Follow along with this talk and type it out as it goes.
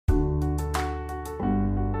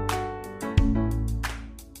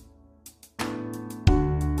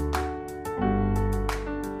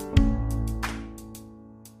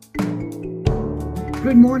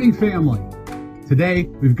Good morning, family. Today,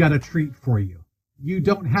 we've got a treat for you. You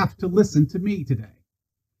don't have to listen to me today.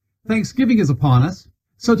 Thanksgiving is upon us,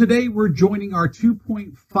 so today we're joining our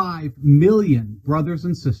 2.5 million brothers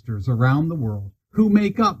and sisters around the world who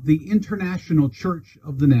make up the International Church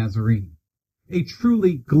of the Nazarene, a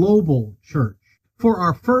truly global church, for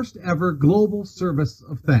our first ever global service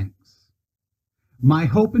of thanks. My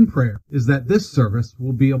hope and prayer is that this service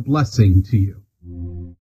will be a blessing to you.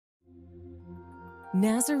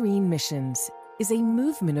 Nazarene Missions is a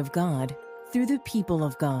movement of God through the people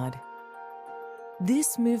of God.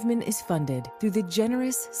 This movement is funded through the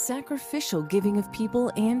generous, sacrificial giving of people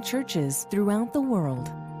and churches throughout the world.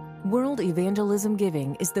 World Evangelism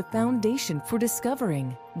Giving is the foundation for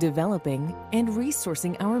discovering, developing, and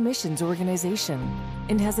resourcing our missions organization,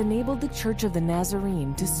 and has enabled the Church of the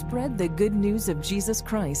Nazarene to spread the good news of Jesus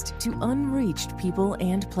Christ to unreached people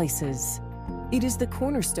and places. It is the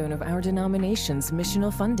cornerstone of our denomination's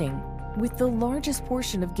missional funding, with the largest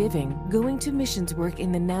portion of giving going to missions work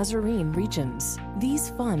in the Nazarene regions.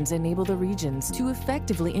 These funds enable the regions to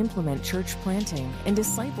effectively implement church planting and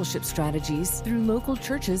discipleship strategies through local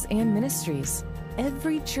churches and ministries.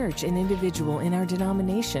 Every church and individual in our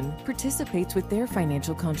denomination participates with their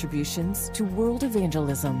financial contributions to world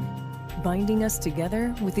evangelism, binding us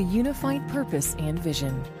together with a unified purpose and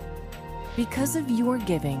vision. Because of your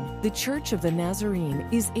giving, the Church of the Nazarene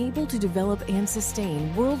is able to develop and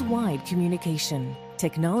sustain worldwide communication,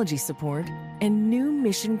 technology support, and new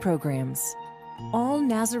mission programs. All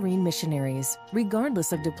Nazarene missionaries,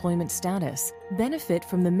 regardless of deployment status, benefit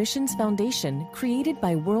from the Missions Foundation created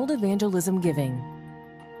by World Evangelism Giving.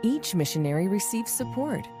 Each missionary receives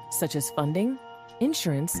support, such as funding,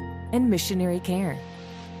 insurance, and missionary care.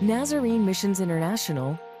 Nazarene Missions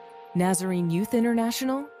International, Nazarene Youth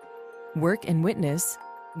International, Work and Witness,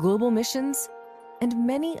 Global Missions, and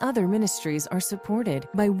many other ministries are supported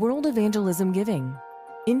by World Evangelism Giving.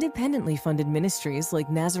 Independently funded ministries like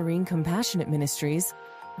Nazarene Compassionate Ministries,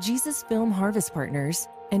 Jesus Film Harvest Partners,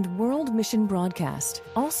 and World Mission Broadcast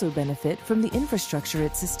also benefit from the infrastructure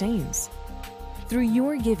it sustains. Through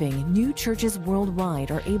your giving, new churches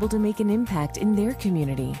worldwide are able to make an impact in their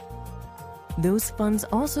community. Those funds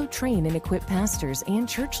also train and equip pastors and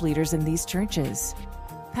church leaders in these churches.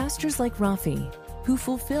 Pastors like Rafi, who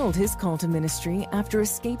fulfilled his call to ministry after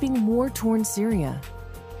escaping war-torn Syria.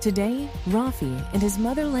 Today, Rafi and his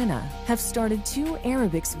mother Lena have started 2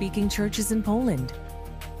 Arabic-speaking churches in Poland.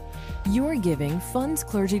 Your giving funds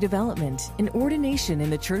clergy development and ordination in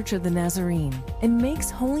the Church of the Nazarene and makes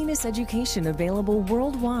holiness education available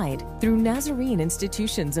worldwide through Nazarene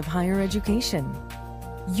institutions of higher education.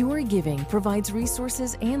 Your giving provides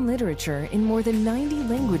resources and literature in more than 90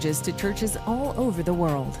 languages to churches all over the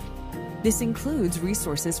world. This includes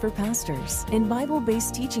resources for pastors and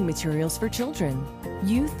Bible-based teaching materials for children,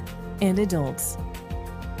 youth, and adults.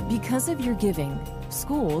 Because of your giving,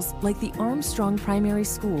 schools like the Armstrong Primary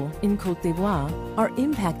School in Côte d'Ivoire are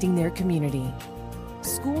impacting their community.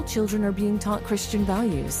 School children are being taught Christian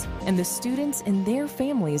values, and the students and their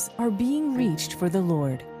families are being reached for the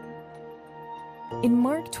Lord. In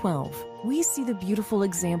Mark 12, we see the beautiful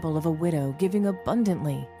example of a widow giving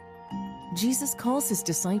abundantly. Jesus calls his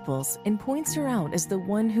disciples and points her out as the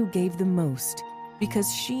one who gave the most,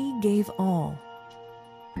 because she gave all.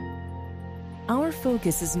 Our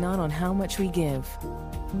focus is not on how much we give.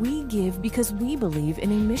 We give because we believe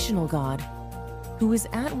in a missional God who is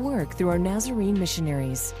at work through our Nazarene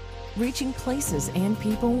missionaries, reaching places and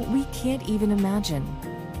people we can't even imagine.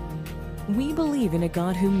 We believe in a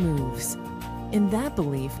God who moves, and that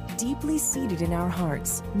belief, deeply seated in our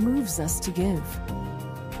hearts, moves us to give.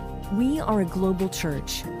 We are a global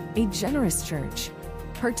church, a generous church,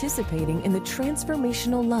 participating in the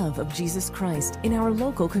transformational love of Jesus Christ in our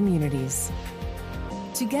local communities.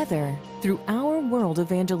 Together, through our World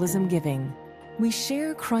Evangelism Giving, we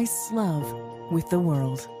share Christ's love with the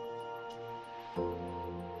world.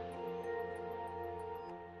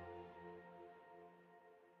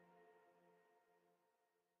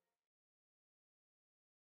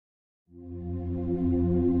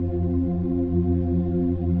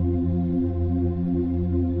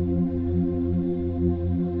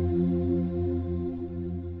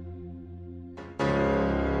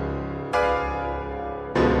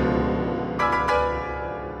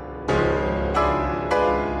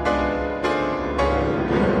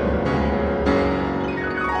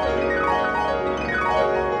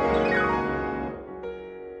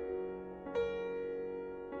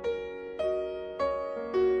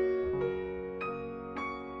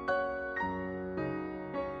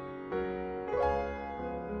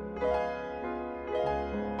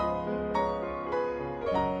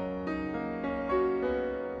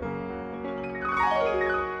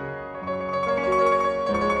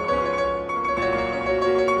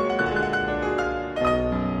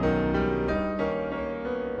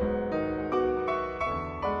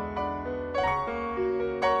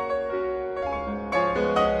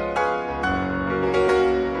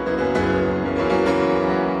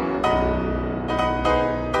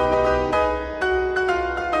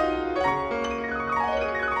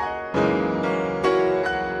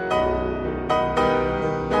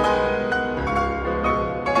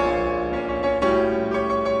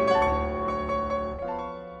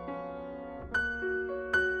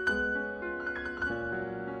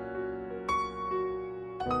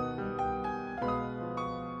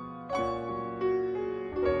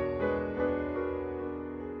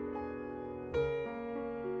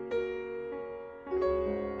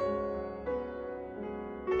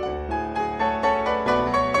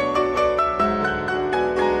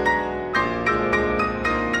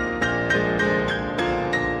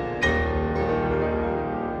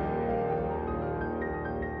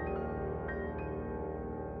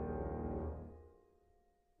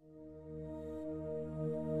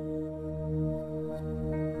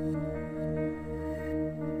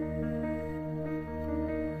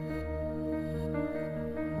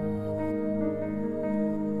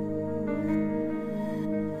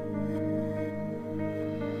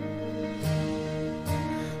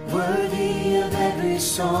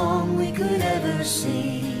 song we could ever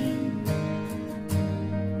sing,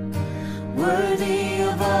 worthy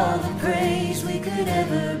of all the praise we could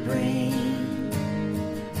ever bring,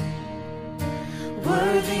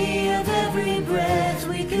 worthy of every breath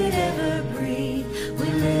we could ever breathe. We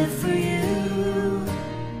live for you.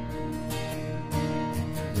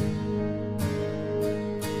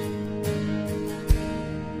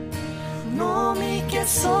 O nome que é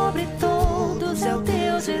sobre todos é o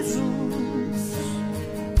teu Jesus,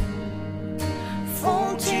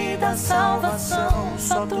 fonte da salvação,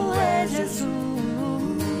 só tu és Jesus,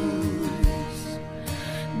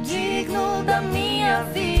 digno da minha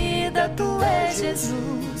vida, tu és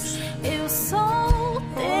Jesus. Eu sou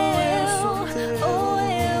teu, oh,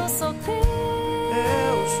 eu sou teu,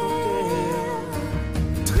 eu sou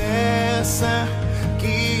teu. Très saint,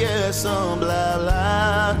 qui est semblable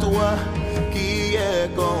à toi, qui est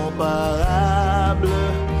comparable.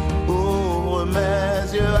 Ouvre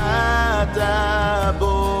mes yeux à ta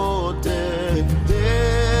beauté,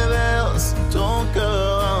 déverse ton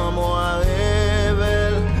cœur en moi,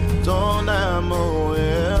 révèle ton amour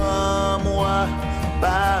en moi,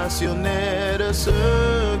 passionné de ce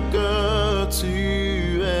que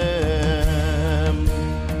tu aimes.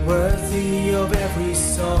 Worthy of every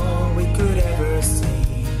song we could ever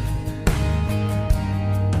sing,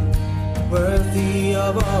 worthy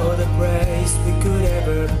of all the praise we could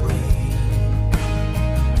ever bring,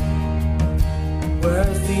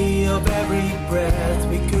 worthy of every breath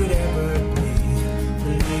we could ever breathe.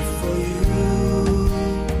 We live for you.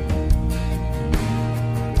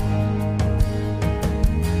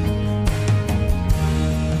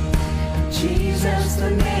 Jesus, the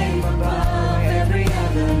name above every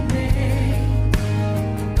other name,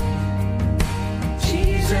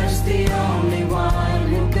 Jesus, the only one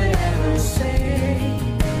who could ever save,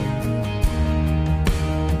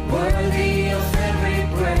 worthy of every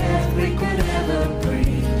breath we could ever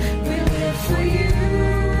breathe. We live for you,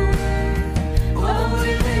 oh,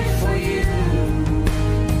 we live for you.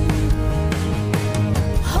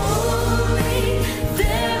 Holy,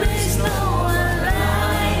 there is no one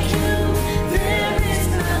like you, there is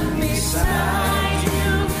none beside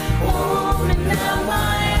you. Open now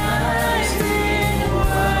my eyes in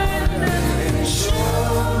wonder, show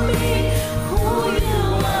me who you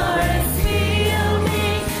are and fill me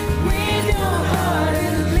with your heart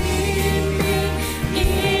and lead me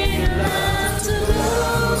in love to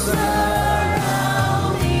those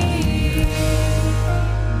around me.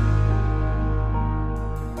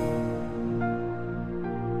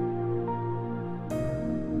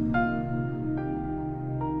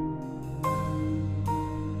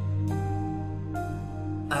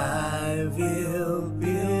 I will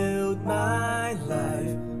build my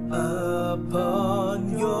life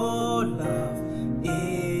upon your love.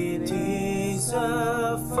 It is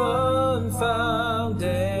a firm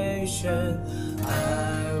foundation.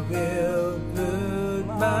 I will put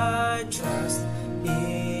my trust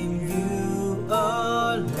in you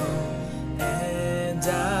alone, and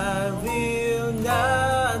I will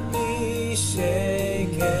not be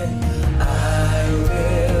shaken. I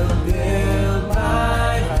will build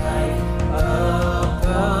my life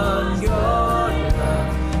upon your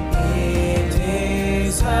love. It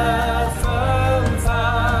is a firm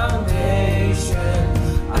foundation.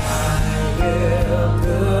 I will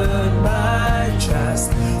put my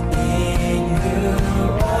trust in you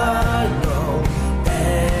alone,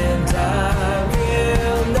 and I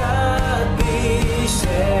will not be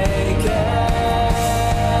shaken.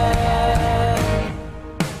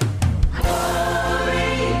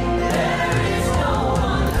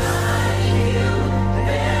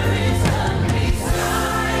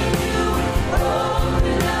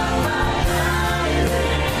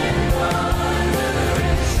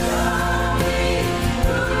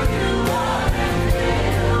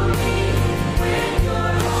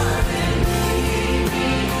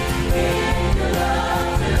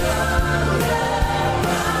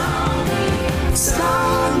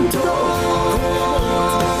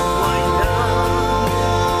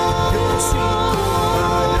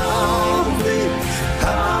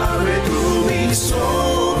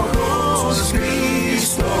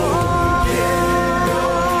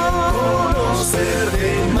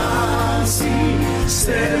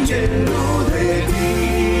 Ser lleno de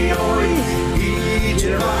ti hoy y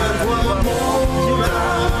llevar tu amor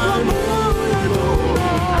al mundo.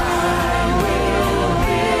 I will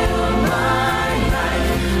build my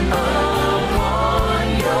life upon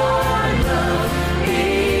your love.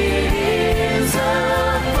 It is a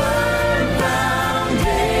firm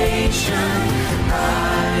foundation. I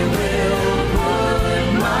will put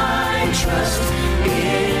my trust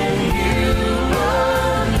in you.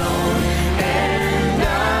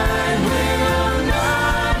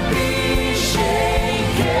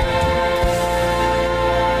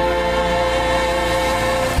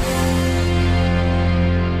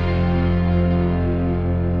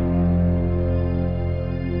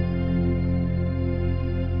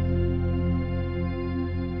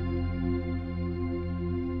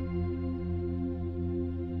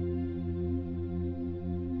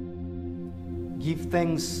 Give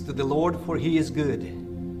thanks to the Lord, for he is good.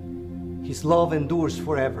 His love endures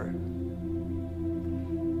forever.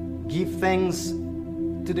 Give thanks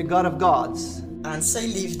to the God of gods. Aan sy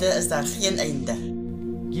liefde is daar geen einde.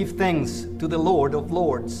 Give thanks to the Lord of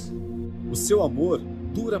lords. O seu amor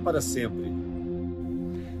dura para sempre.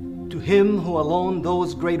 To him who alone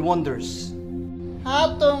does great wonders.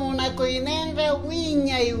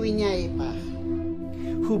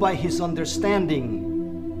 Who by his understanding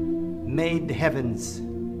made the heavens.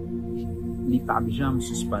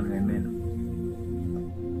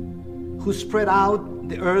 Who spread out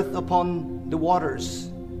the earth upon the waters.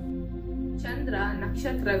 ಚಂದ್ರ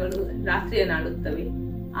ನಕ್ಷತ್ರಗಳು ರಾತ್ರಿಯನ್ನಾಳುತ್ತವೆ.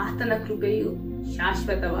 ಆತನ ಕೃಪೆಯು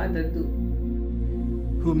ಶಾಶ್ವತವಾದದ್ದು.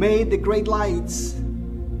 Who made the great lights.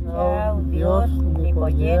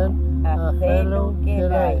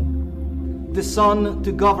 The sun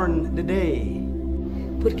to govern the day.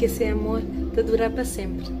 Porque seu amor te dura para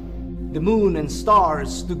sempre. The moon and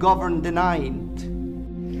stars to govern the night.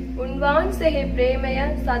 उनवांसे प्रेमय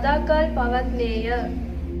सदाकाल पवत्नेय.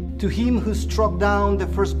 To him who struck down the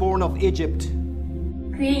firstborn of Egypt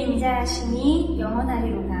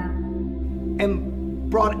and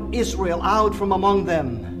brought Israel out from among them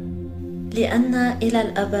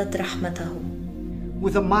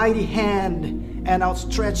with a mighty hand and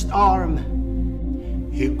outstretched arm.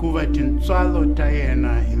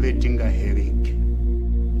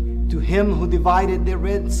 To him who divided the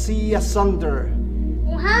Red Sea asunder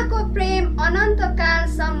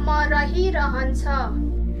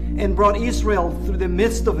and brought Israel through the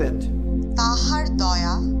midst of it.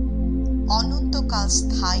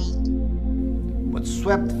 But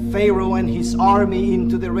swept Pharaoh and his army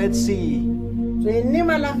into the Red Sea.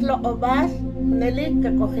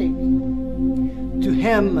 To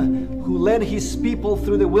him who led his people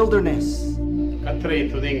through the wilderness.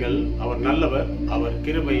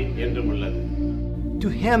 To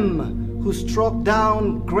him who struck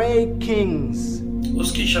down great kings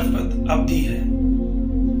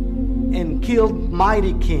and killed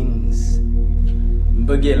mighty kings.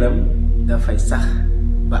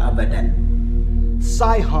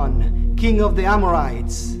 Sihon, king of the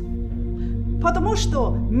Amorites,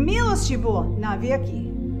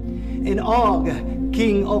 and Og,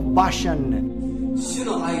 king of Bashan,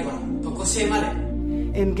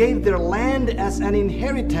 and gave their land as an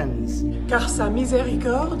inheritance. Car sa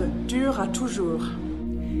miséricorde dure à toujours.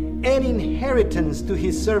 An inheritance to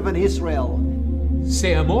his servant Israel.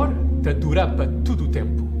 Seu amor te dura para todo o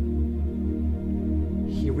tempo.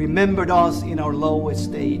 He remembered us in our low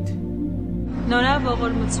estate.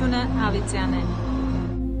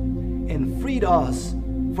 And freed us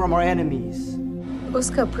from our enemies.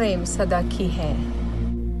 Uska prem sada ki hai.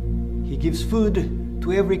 He gives food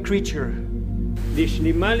to every creature.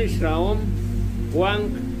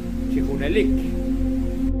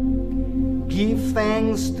 Give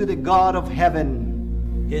thanks to the God of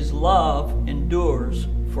heaven. His love endures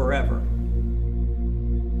forever.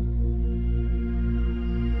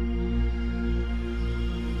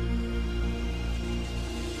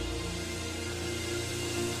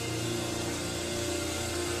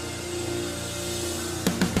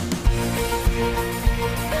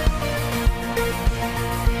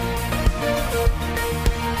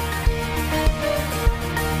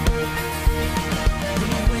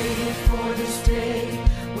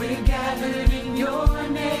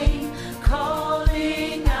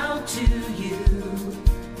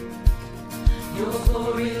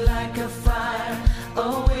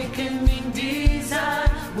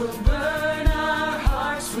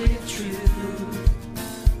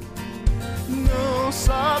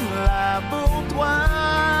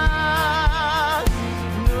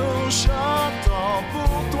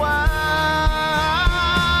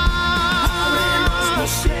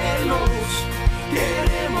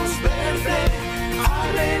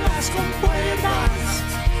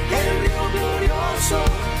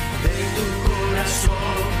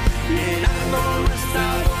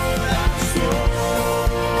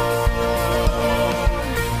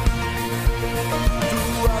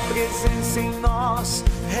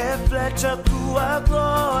 Reflete a tua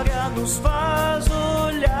glória, nos faz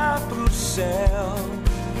olhar pro céu.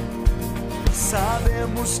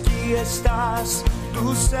 Sabemos que estás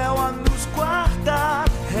do céu a nos guardar.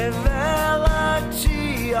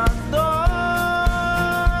 Revela-te a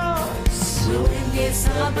nós. Wewenge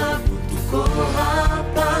sababu tuko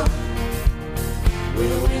hapa,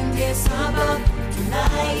 wewenge sababu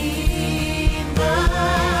tunaimba.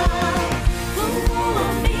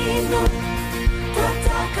 Tuamini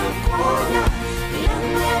twataka kuona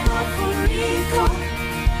milango ya mafuriko,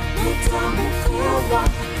 utamu kubwa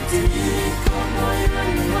mtiririko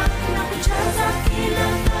moyoni mwangu na kujaza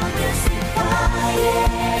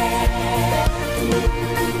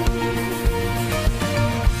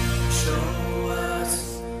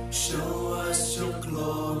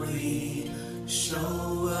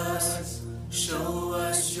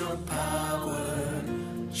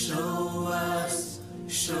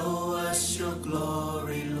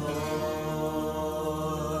glory, Lord.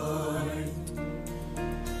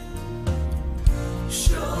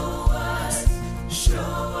 Show us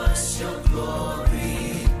your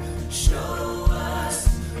glory. Show us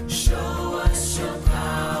your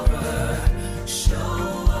power.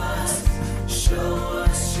 Show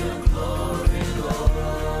us your glory, Lord.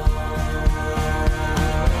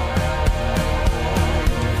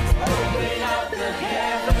 Open up the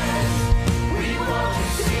heavens, we want to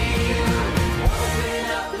see you. Open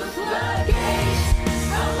up the floodgates,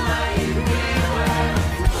 a mighty river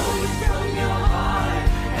flowing from your heart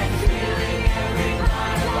and filling every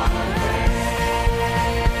life on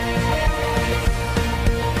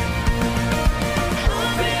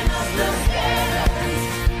Open up the heavens,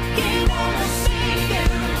 we want to see you.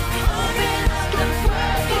 Open up the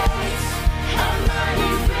floodgates, a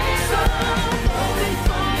mighty river flowing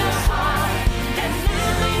from your heart and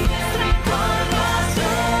filling every part of our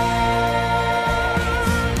soul.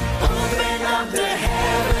 Open up the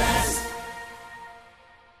heavens.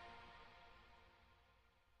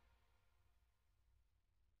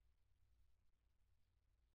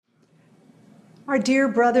 Our dear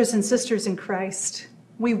brothers and sisters in Christ,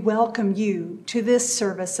 we welcome you to this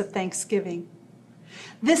service of thanksgiving.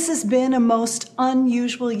 This has been a most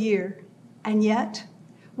unusual year, and yet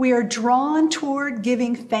we are drawn toward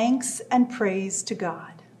giving thanks and praise to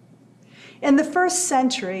God. In the first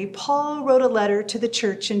century, Paul wrote a letter to the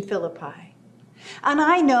church in Philippi. And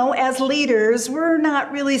I know as leaders, we're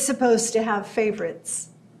not really supposed to have favorites,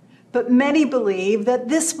 but many believe that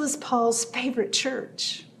this was Paul's favorite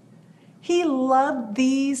church. He loved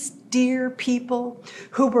these dear people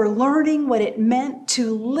who were learning what it meant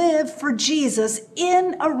to live for Jesus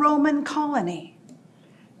in a Roman colony.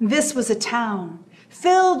 This was a town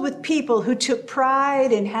filled with people who took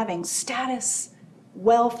pride in having status,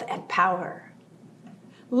 wealth, and power.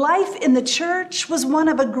 Life in the church was one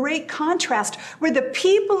of a great contrast where the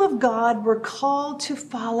people of God were called to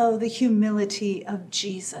follow the humility of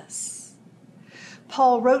Jesus.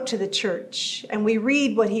 Paul wrote to the church, and we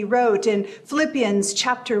read what he wrote in Philippians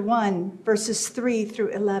chapter 1, verses 3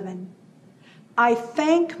 through 11. I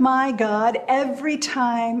thank my God every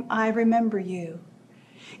time I remember you.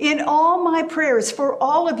 In all my prayers for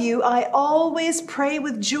all of you, I always pray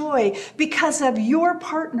with joy because of your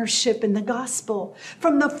partnership in the gospel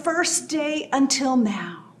from the first day until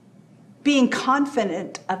now, being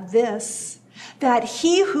confident of this, that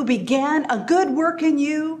he who began a good work in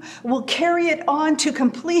you will carry it on to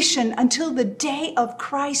completion until the day of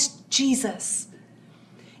Christ Jesus.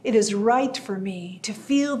 It is right for me to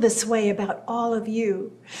feel this way about all of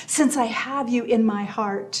you, since I have you in my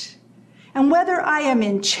heart. And whether I am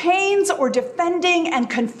in chains or defending and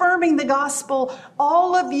confirming the gospel,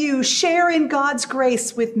 all of you share in God's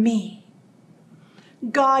grace with me.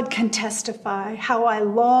 God can testify how I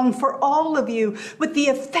long for all of you with the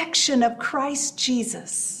affection of Christ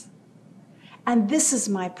Jesus. And this is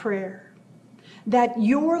my prayer, that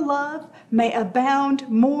your love may abound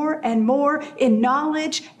more and more in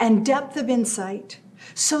knowledge and depth of insight,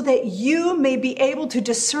 so that you may be able to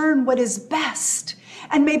discern what is best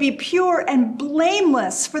and may be pure and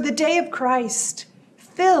blameless for the day of Christ,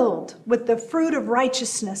 filled with the fruit of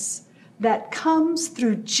righteousness that comes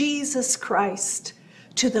through Jesus Christ,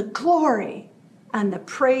 to the glory and the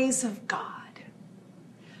praise of God.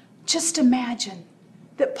 Just imagine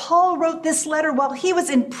that Paul wrote this letter while he was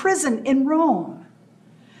in prison in Rome.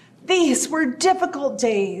 These were difficult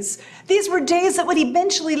days. These were days that would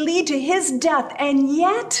eventually lead to his death, and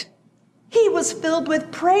yet he was filled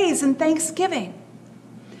with praise and thanksgiving.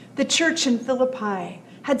 The church in Philippi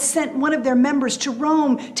had sent one of their members to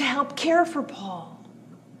Rome to help care for Paul.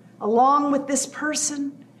 Along with this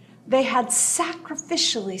person, they had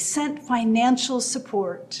sacrificially sent financial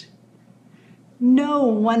support. No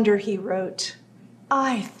wonder he wrote,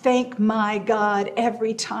 I thank my God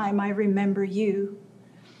every time I remember you.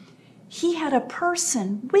 He had a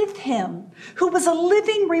person with him who was a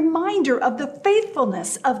living reminder of the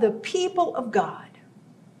faithfulness of the people of God.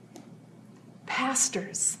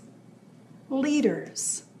 Pastors,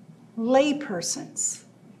 leaders, laypersons,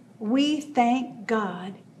 we thank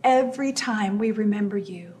God every time we remember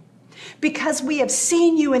you, because we have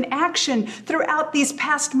seen you in action throughout these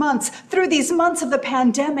past months, through these months of the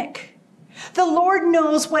pandemic. The Lord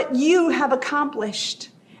knows what you have accomplished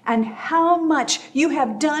and how much you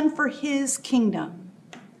have done for his kingdom.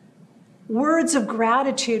 Words of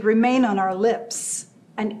gratitude remain on our lips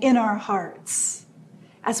and in our hearts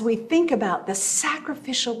as we think about the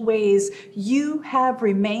sacrificial ways you have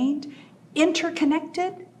remained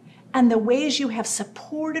interconnected and the ways you have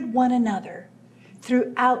supported one another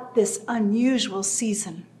throughout this unusual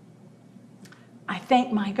season. I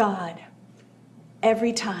thank my God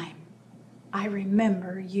every time I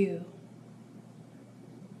remember you.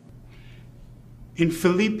 In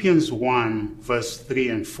Philippians 1, verse 3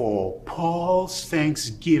 and 4, Paul's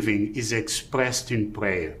thanksgiving is expressed in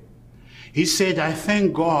prayer. He said, I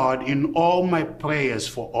thank God in all my prayers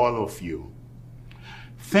for all of you.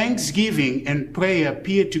 Thanksgiving and prayer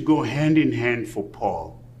appear to go hand in hand for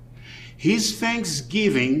Paul. His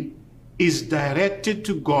thanksgiving is directed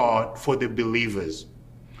to God for the believers.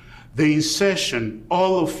 The insertion,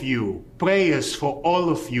 all of you, prayers for all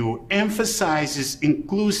of you, emphasizes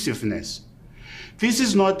inclusiveness. This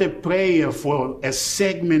is not a prayer for a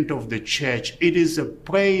segment of the church. It is a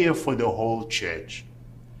prayer for the whole church.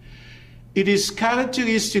 It is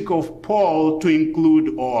characteristic of Paul to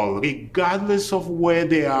include all, regardless of where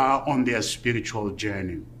they are on their spiritual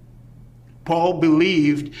journey. Paul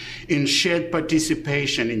believed in shared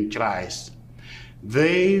participation in Christ.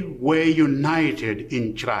 They were united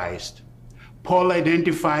in Christ. Paul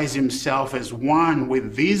identifies himself as one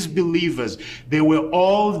with these believers. They were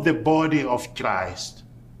all the body of Christ.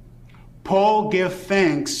 Paul gave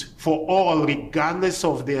thanks for all, regardless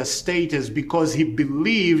of their status, because he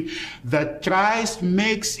believed that Christ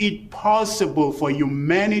makes it possible for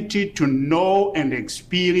humanity to know and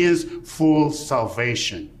experience full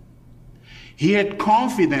salvation. He had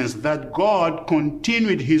confidence that God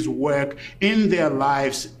continued his work in their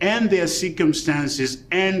lives and their circumstances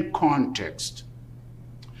and context.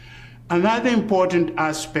 Another important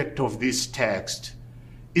aspect of this text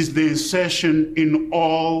is the insertion in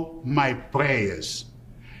all my prayers.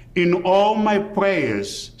 In all my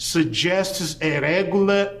prayers suggests a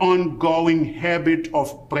regular, ongoing habit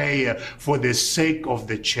of prayer for the sake of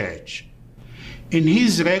the church. In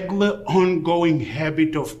his regular, ongoing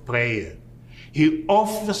habit of prayer, he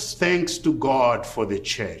offers thanks to God for the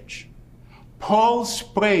church. Paul's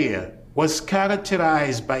prayer was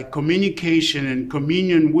characterized by communication and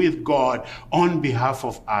communion with God on behalf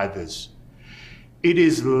of others. It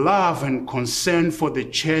is love and concern for the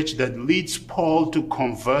church that leads Paul to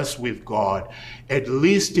converse with God, at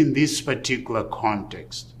least in this particular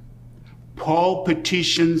context. Paul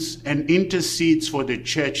petitions and intercedes for the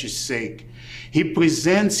church's sake. He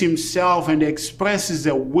presents himself and expresses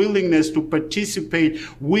a willingness to participate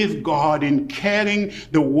with God in carrying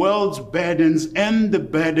the world's burdens and the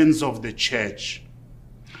burdens of the church.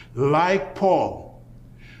 Like Paul,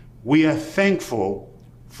 we are thankful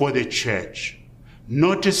for the church,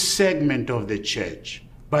 not a segment of the church,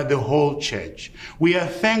 but the whole church. We are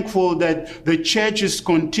thankful that the church is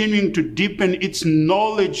continuing to deepen its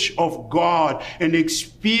knowledge of God and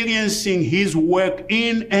experiencing his work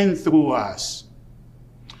in and through us.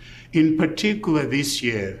 In particular this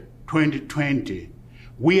year, 2020,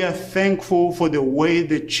 we are thankful for the way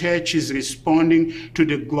the church is responding to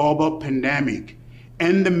the global pandemic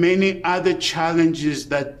and the many other challenges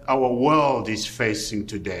that our world is facing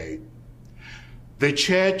today. The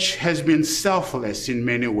church has been selfless in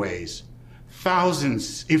many ways.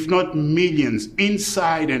 Thousands, if not millions,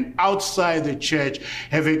 inside and outside the church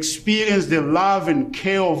have experienced the love and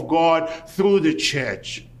care of God through the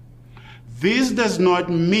church. This does not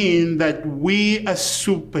mean that we are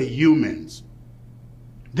superhumans.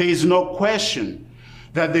 There is no question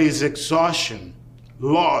that there is exhaustion,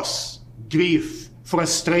 loss, grief,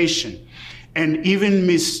 frustration, and even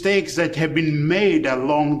mistakes that have been made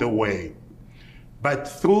along the way. But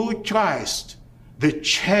through Christ, the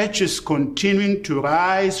church is continuing to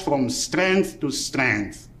rise from strength to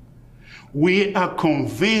strength. We are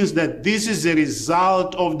convinced that this is a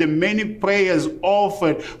result of the many prayers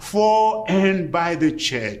offered for and by the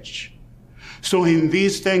church. So in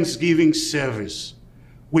this Thanksgiving service,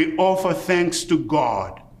 we offer thanks to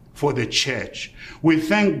God for the church. We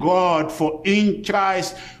thank God for in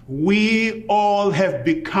Christ, we all have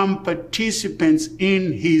become participants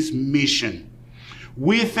in his mission.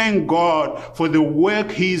 We thank God for the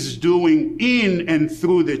work he's doing in and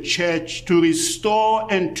through the church to restore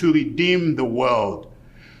and to redeem the world.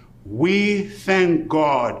 We thank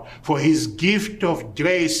God for his gift of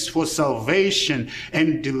grace for salvation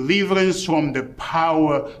and deliverance from the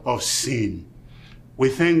power of sin. We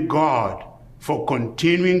thank God for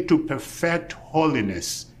continuing to perfect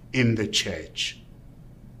holiness in the church.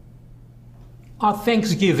 Our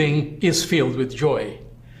thanksgiving is filled with joy.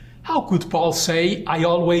 How could Paul say, I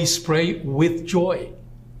always pray with joy?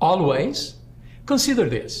 Always? Consider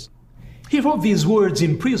this. He wrote these words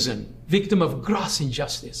in prison, victim of gross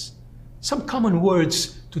injustice. Some common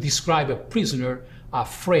words to describe a prisoner are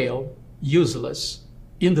frail, useless,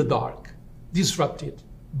 in the dark, disrupted,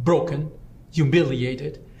 broken,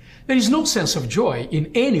 humiliated. There is no sense of joy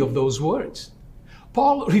in any of those words.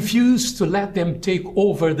 Paul refused to let them take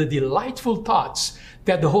over the delightful thoughts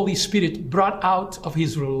that the Holy Spirit brought out of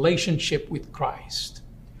his relationship with Christ.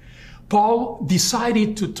 Paul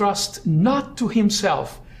decided to trust not to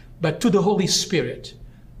himself, but to the Holy Spirit,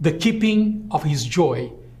 the keeping of his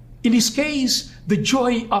joy. In his case, the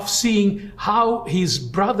joy of seeing how his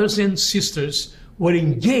brothers and sisters were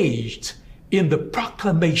engaged in the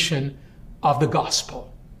proclamation of the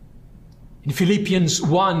gospel. In Philippians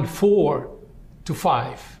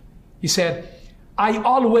 1:4-5, he said, I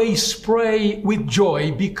always pray with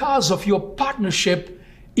joy because of your partnership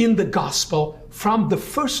in the gospel from the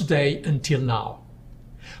first day until now.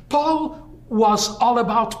 Paul was all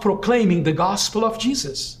about proclaiming the gospel of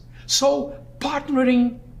Jesus. So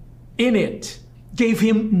partnering in it gave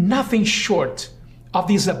him nothing short of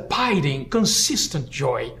this abiding, consistent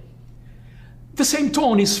joy. The same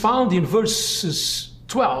tone is found in verses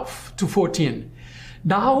 12-14.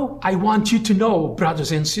 Now I want you to know,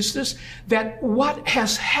 brothers and sisters, that what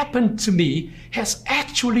has happened to me has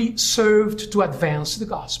actually served to advance the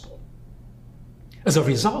gospel. As a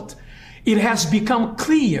result, it has become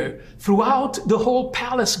clear throughout the whole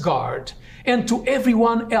palace guard and to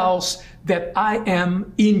everyone else that I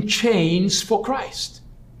am in chains for Christ.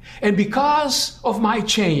 And because of my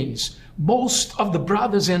chains, most of the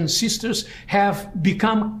brothers and sisters have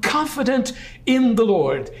become confident in the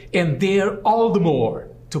Lord and dare all the more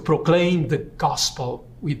to proclaim the gospel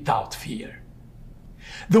without fear.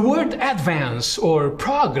 The word advance or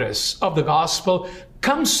progress of the gospel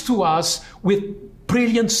comes to us with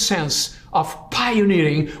brilliant sense of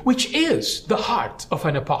pioneering, which is the heart of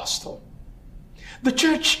an apostle. The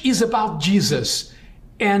church is about Jesus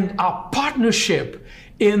and our partnership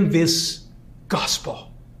in this gospel.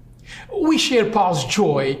 We share Paul's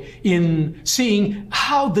joy in seeing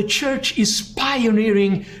how the church is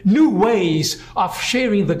pioneering new ways of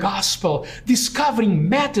sharing the gospel, discovering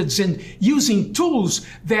methods and using tools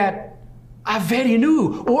that are very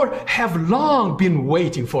new or have long been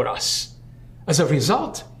waiting for us. As a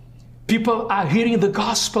result, people are hearing the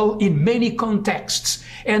gospel in many contexts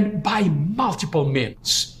and by multiple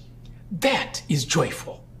means. That is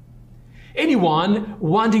joyful. Anyone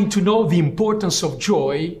wanting to know the importance of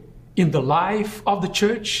joy in the life of the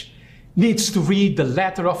church needs to read the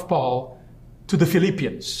letter of Paul to the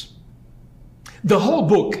Philippians. The whole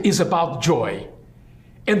book is about joy,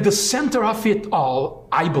 and the center of it all,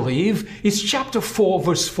 I believe, is chapter 4,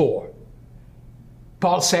 verse 4.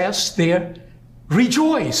 Paul says there,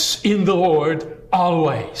 rejoice in the Lord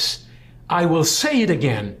always. I will say it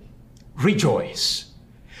again, rejoice.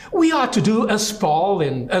 We ought to do as Paul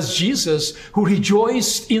and as Jesus, who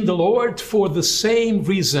rejoiced in the Lord for the same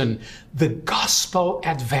reason, the gospel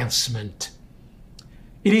advancement.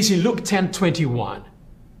 It is in Luke 10:21.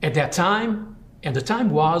 At that time, and the time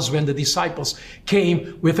was when the disciples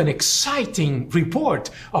came with an exciting report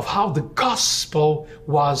of how the gospel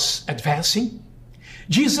was advancing,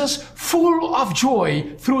 Jesus, full of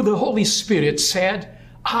joy through the Holy Spirit, said,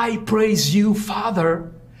 I praise you,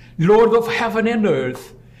 Father, Lord of heaven and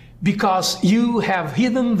earth, because you have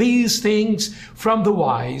hidden these things from the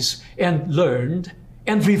wise and learned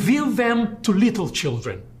and revealed them to little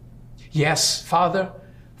children. Yes, Father,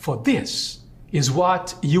 for this is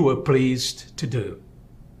what you were pleased to do.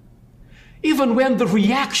 Even when the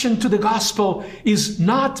reaction to the gospel is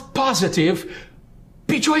not positive,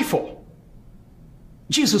 be joyful.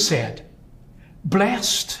 Jesus said,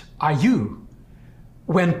 blessed are you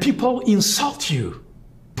when people insult you,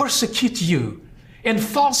 persecute you, and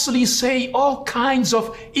falsely say all kinds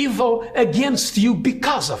of evil against you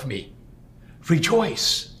because of me.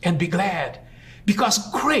 Rejoice and be glad,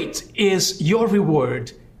 because great is your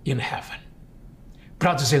reward in heaven.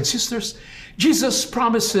 Brothers and sisters, Jesus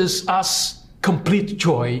promises us complete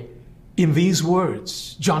joy in these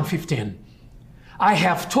words. John 15. I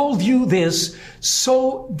have told you this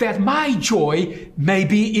so that my joy may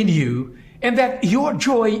be in you and that your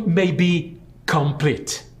joy may be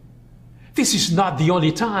complete. This is not the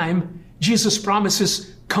only time Jesus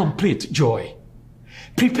promises complete joy.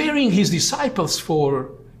 Preparing his disciples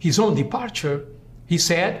for his own departure, he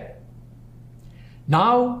said,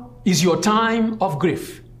 now is your time of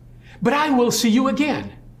grief, but I will see you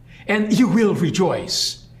again, and you will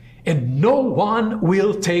rejoice, and no one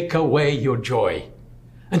will take away your joy.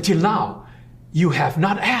 Until now, you have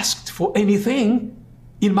not asked for anything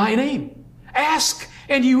in my name. Ask,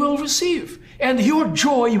 and you will receive, and your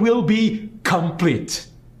joy will be complete.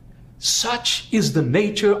 Such is the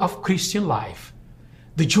nature of Christian life.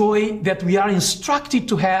 The joy that we are instructed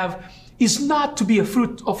to have is not to be a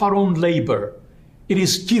fruit of our own labor. It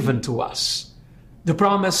is given to us. The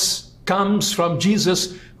promise comes from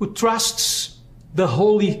Jesus, who trusts the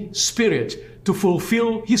Holy Spirit to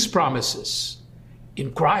fulfill his promises.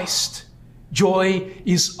 In Christ, joy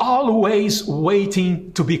is always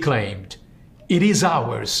waiting to be claimed. It is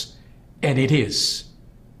ours, and it is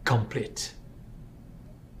complete.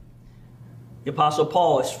 The Apostle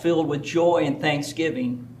Paul is filled with joy and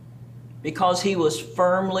thanksgiving because he was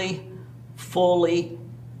firmly, fully,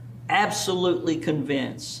 absolutely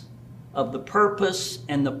convinced of the purpose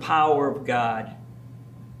and the power of God.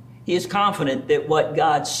 He is confident that what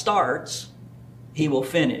God starts, he will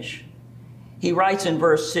finish. He writes in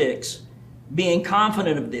verse 6, being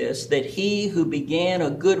confident of this, that he who began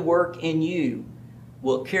a good work in you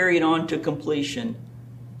will carry it on to completion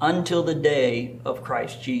until the day of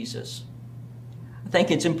Christ Jesus. I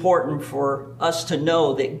think it's important for us to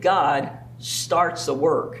know that God starts the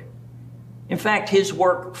work. In fact, his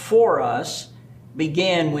work for us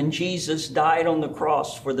began when Jesus died on the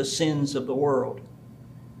cross for the sins of the world.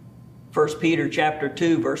 1 Peter chapter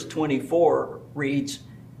 2, verse 24 reads,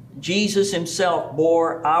 Jesus himself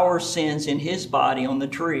bore our sins in his body on the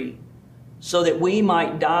tree, so that we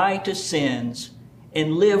might die to sins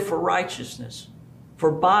and live for righteousness.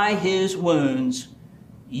 For by his wounds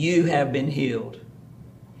you have been healed.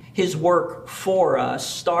 His work for us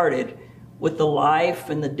started with the life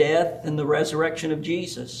and the death and the resurrection of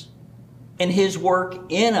Jesus. And his work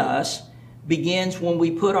in us begins when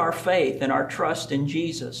we put our faith and our trust in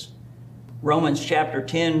Jesus. Romans chapter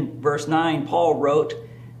 10, verse 9, Paul wrote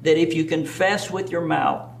that if you confess with your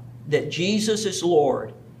mouth that Jesus is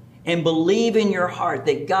Lord and believe in your heart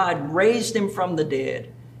that God raised him from the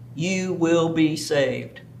dead, you will be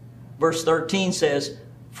saved. Verse 13 says,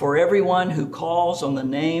 for everyone who calls on the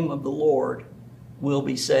name of the Lord will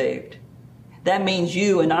be saved. That means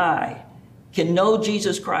you and I can know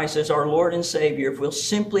Jesus Christ as our Lord and Savior if we'll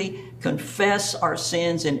simply confess our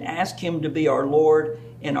sins and ask him to be our Lord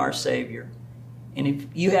and our Savior. And if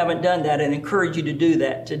you haven't done that, I'd encourage you to do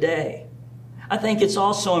that today. I think it's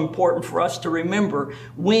also important for us to remember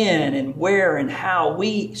when and where and how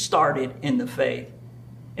we started in the faith.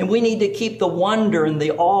 And we need to keep the wonder and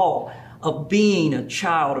the awe of being a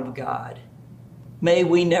child of God. May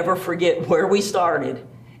we never forget where we started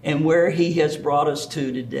and where he has brought us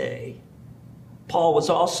to today. Paul was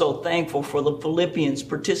also thankful for the Philippians'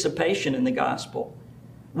 participation in the gospel.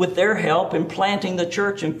 With their help in planting the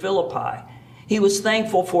church in Philippi, he was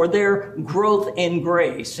thankful for their growth in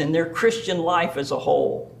grace and their Christian life as a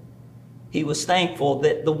whole. He was thankful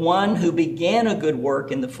that the one who began a good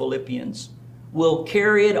work in the Philippians will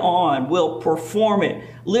carry it on, will perform it,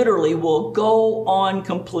 literally will go on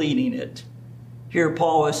completing it. Here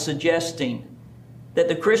Paul is suggesting that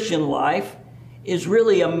the Christian life is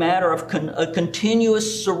really a matter of a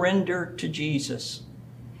continuous surrender to Jesus.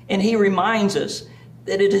 And he reminds us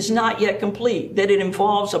that it is not yet complete, that it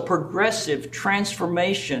involves a progressive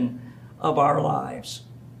transformation of our lives.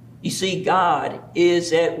 You see, God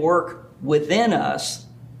is at work within us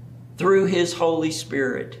through his Holy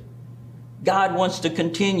Spirit. God wants to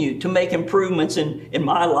continue to make improvements in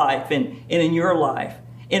my life and in your life,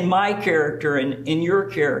 in my character and in your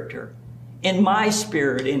character, in my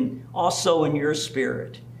spirit and also in your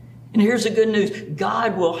spirit. And here's the good news.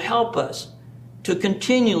 God will help us to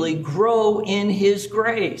continually grow in his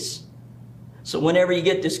grace. So whenever you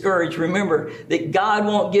get discouraged, remember that God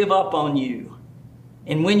won't give up on you.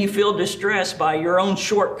 And when you feel distressed by your own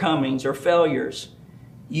shortcomings or failures,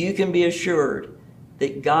 you can be assured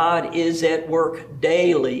that God is at work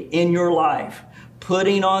daily in your life,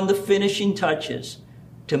 putting on the finishing touches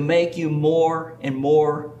to make you more and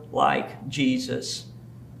more like Jesus.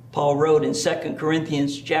 Paul wrote in 2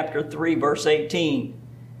 Corinthians chapter 3, verse 18,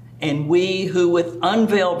 and we who with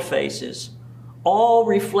unveiled faces all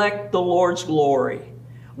reflect the Lord's glory,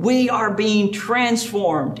 we are being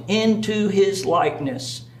transformed into his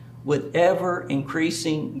likeness with ever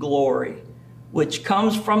increasing glory, which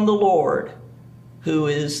comes from the Lord, who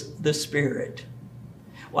is the Spirit.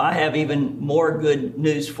 Well, I have even more good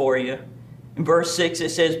news for you. In verse 6, it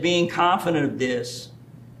says, being confident of this,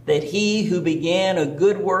 that he who began a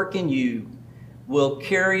good work in you will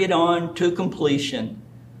carry it on to completion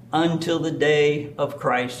until the day of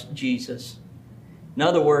Christ Jesus. In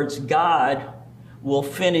other words, God will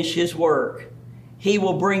finish his work. He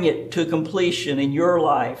will bring it to completion in your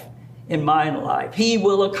life, in my life. He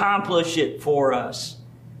will accomplish it for us.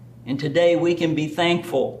 And today we can be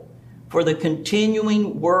thankful for the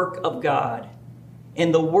continuing work of God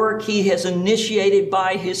and the work he has initiated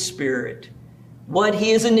by his Spirit. What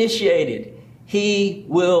he has initiated, he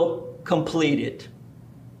will complete it.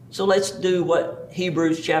 So let's do what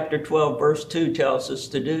Hebrews chapter 12, verse 2 tells us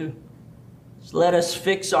to do. So let us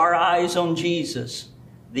fix our eyes on Jesus,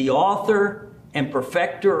 the author and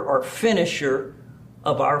perfecter or finisher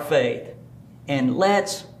of our faith. And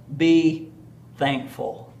let's be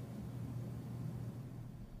thankful.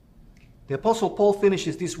 The Apostle Paul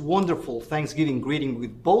finishes this wonderful Thanksgiving greeting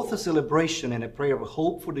with both a celebration and a prayer of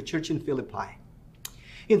hope for the church in Philippi.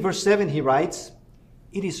 In verse 7 he writes,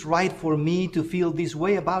 "It is right for me to feel this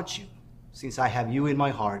way about you, since I have you in my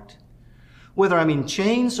heart. Whether I'm in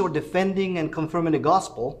chains or defending and confirming the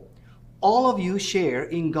gospel, all of you share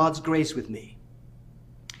in God's grace with me."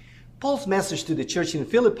 Paul's message to the church in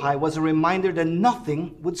Philippi was a reminder that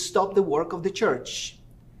nothing would stop the work of the church.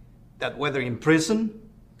 That whether in prison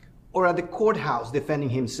or at the courthouse defending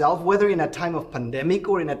himself, whether in a time of pandemic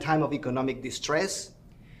or in a time of economic distress,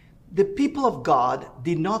 the people of God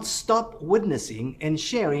did not stop witnessing and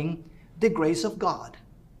sharing the grace of God.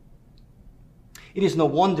 It is no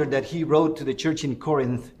wonder that he wrote to the church in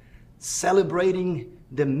Corinth, celebrating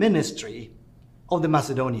the ministry of the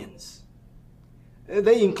Macedonians.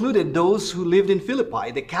 They included those who lived in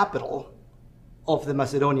Philippi, the capital of the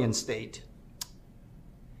Macedonian state.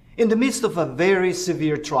 In the midst of a very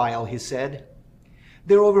severe trial, he said,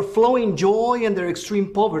 their overflowing joy and their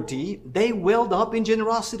extreme poverty, they welled up in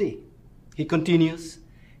generosity. He continues,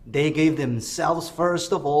 they gave themselves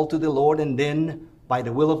first of all to the Lord, and then, by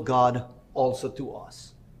the will of God, also to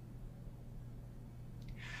us.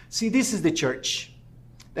 See, this is the church,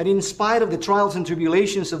 that in spite of the trials and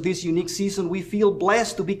tribulations of this unique season, we feel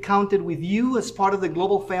blessed to be counted with you as part of the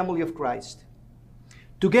global family of Christ.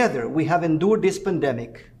 Together, we have endured this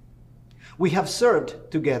pandemic. We have served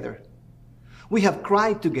together. We have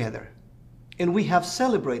cried together. And we have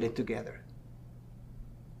celebrated together.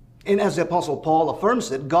 And as the Apostle Paul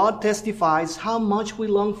affirms it, God testifies how much we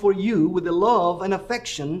long for you with the love and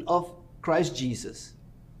affection of Christ Jesus.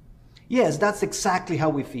 Yes, that's exactly how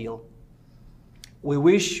we feel. We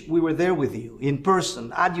wish we were there with you, in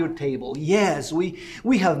person, at your table. Yes, we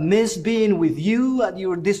have missed being with you at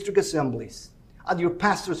your district assemblies, at your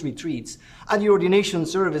pastor's retreats, at your ordination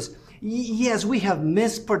service. Yes, we have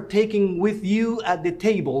missed partaking with you at the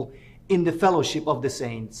table in the fellowship of the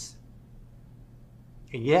saints.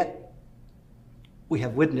 And yet, we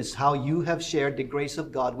have witnessed how you have shared the grace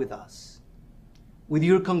of God with us, with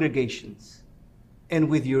your congregations, and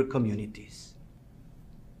with your communities.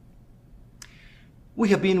 We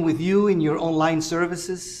have been with you in your online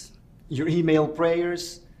services, your email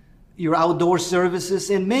prayers, your outdoor services,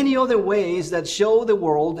 and many other ways that show the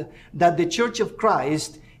world that the Church of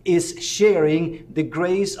Christ is sharing the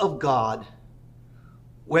grace of God,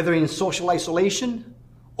 whether in social isolation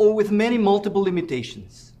or with many multiple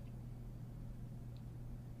limitations.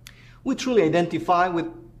 We truly identify with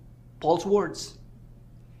Paul's words.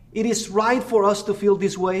 It is right for us to feel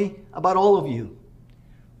this way about all of you.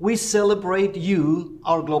 We celebrate you,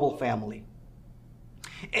 our global family.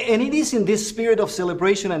 And it is in this spirit of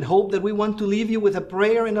celebration and hope that we want to leave you with a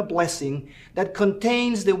prayer and a blessing that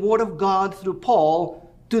contains the Word of God through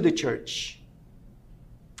Paul to the church.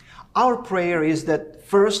 Our prayer is that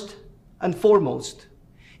first and foremost,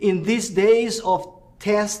 in these days of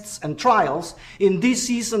tests and trials, in this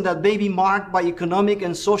season that may be marked by economic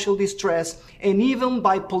and social distress, and even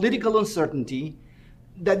by political uncertainty,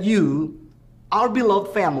 that you, our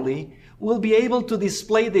beloved family, will be able to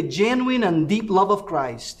display the genuine and deep love of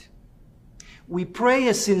Christ. We pray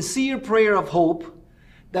a sincere prayer of hope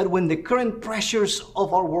that when the current pressures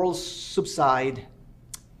of our world subside,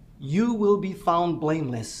 you will be found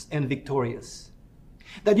blameless and victorious.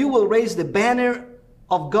 That you will raise the banner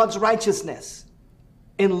of God's righteousness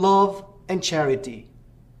in love and charity.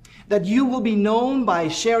 That you will be known by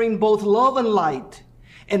sharing both love and light.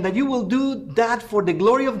 And that you will do that for the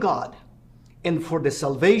glory of God and for the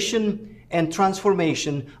salvation and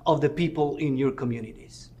transformation of the people in your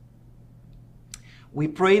communities. We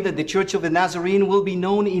pray that the Church of the Nazarene will be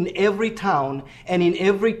known in every town and in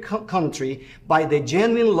every country by the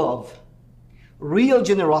genuine love, real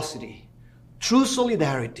generosity, true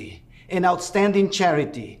solidarity, and outstanding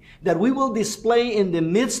charity that we will display in the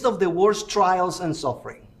midst of the worst trials and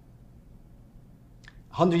suffering.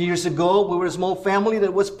 100 years ago, we were a small family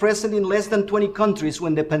that was present in less than 20 countries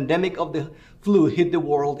when the pandemic of the flu hit the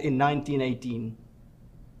world in 1918.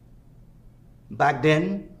 Back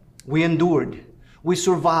then, we endured. We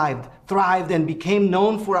survived, thrived, and became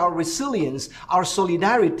known for our resilience, our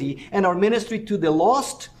solidarity, and our ministry to the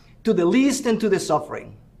lost, to the least, and to the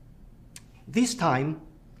suffering. This time,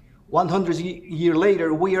 100 years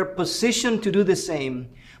later, we are positioned to do the same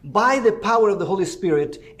by the power of the Holy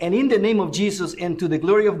Spirit, and in the name of Jesus and to the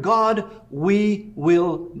glory of God, we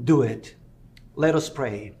will do it. Let us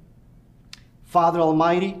pray. Father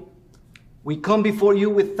Almighty, we come before you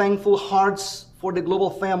with thankful hearts for the global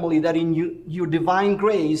family that in your divine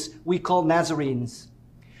grace we call Nazarenes.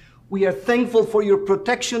 We are thankful for your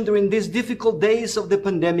protection during these difficult days of the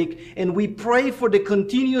pandemic, and we pray for the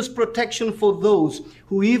continuous protection for those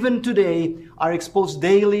who even today are exposed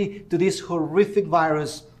daily to this horrific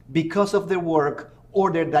virus because of their work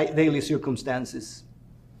or their daily circumstances.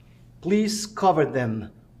 Please cover them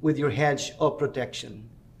with your hedge of protection.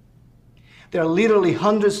 There are literally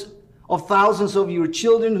hundreds of thousands of your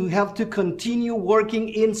children who have to continue working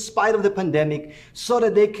in spite of the pandemic so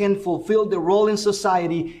that they can fulfill their role in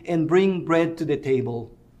society and bring bread to the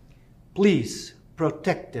table. Please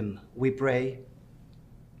protect them, we pray.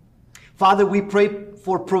 Father, we pray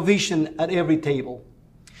for provision at every table.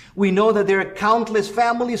 We know that there are countless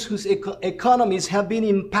families whose economies have been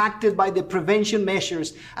impacted by the prevention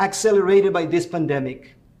measures accelerated by this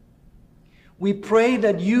pandemic. We pray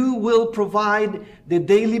that you will provide the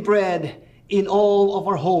daily bread in all of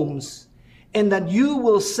our homes, and that you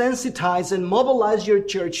will sensitize and mobilize your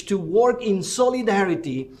church to work in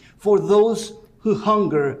solidarity for those who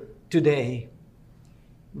hunger today.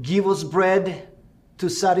 Give us bread to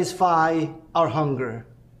satisfy our hunger.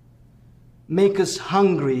 Make us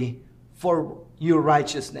hungry for your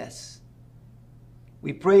righteousness.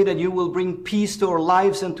 We pray that you will bring peace to our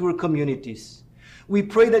lives and to our communities. We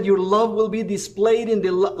pray that your love will be displayed in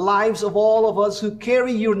the lives of all of us who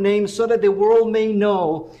carry your name, so that the world may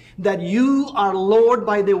know that you are Lord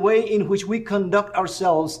by the way in which we conduct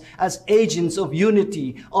ourselves as agents of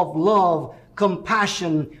unity, of love,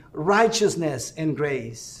 compassion, righteousness, and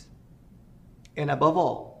grace. And above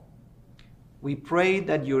all, we pray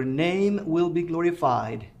that your name will be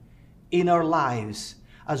glorified in our lives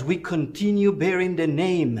as we continue bearing the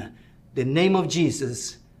name of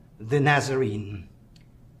Jesus, the Nazarene.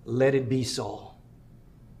 Let it be so.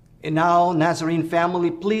 And now, Nazarene family,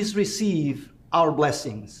 please receive our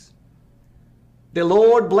blessings. The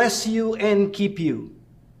Lord bless you and keep you.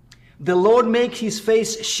 The Lord make his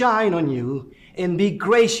face shine on you and be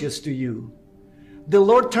gracious to you. The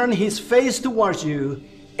Lord turn his face towards you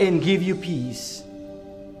and give you peace.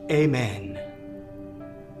 Amen.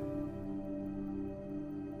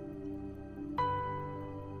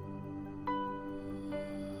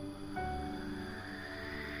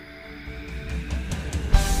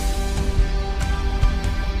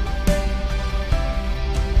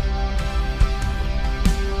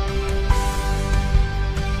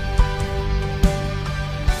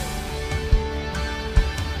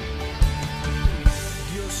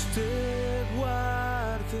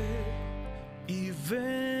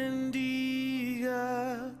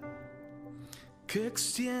 Que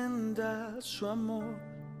extienda su amor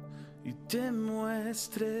y te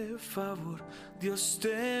muestre favor. Dios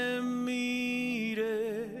te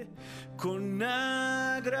mire con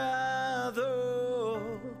agrado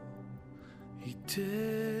y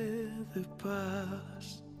te dé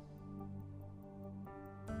paz.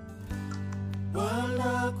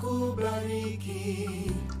 Bwana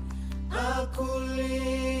kubariki,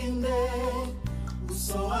 akulinde,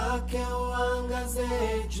 uso wake uangaze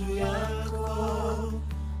juu yako,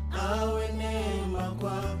 awe neema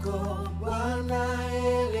kwako. Bwana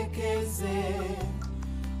elekeze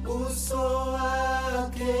uso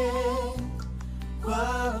wake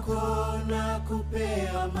kwako na kupe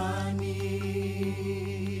amani.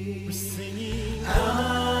 Singing Amen,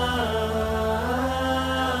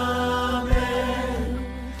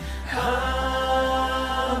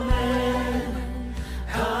 Amen,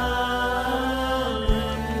 Amen.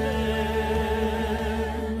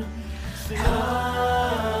 Sing Amen,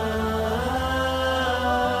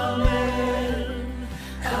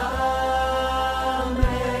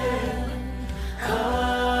 Amen,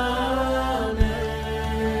 Amen.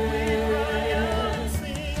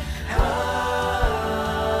 Sing Amen.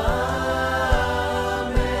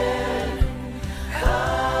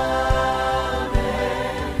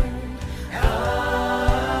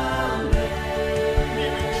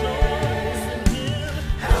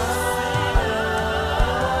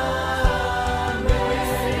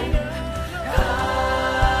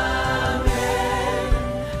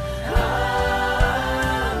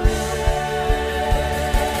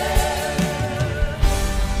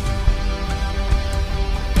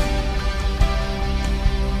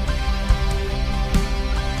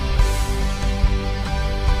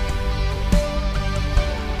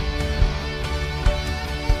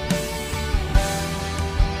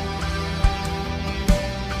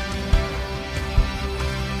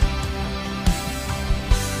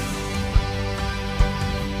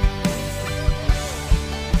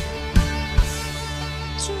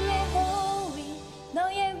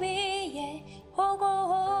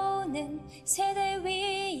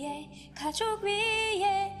 가족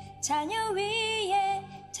위에 자녀 위에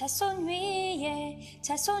자손 위에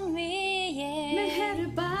자손 위에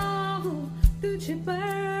मेहरबान तुझ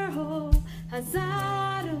पर हो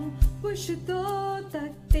हजारों पुश्तों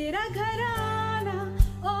तक तेरा घराना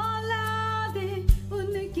औलादे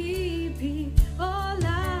उनकी भी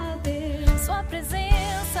औलादे Sua presença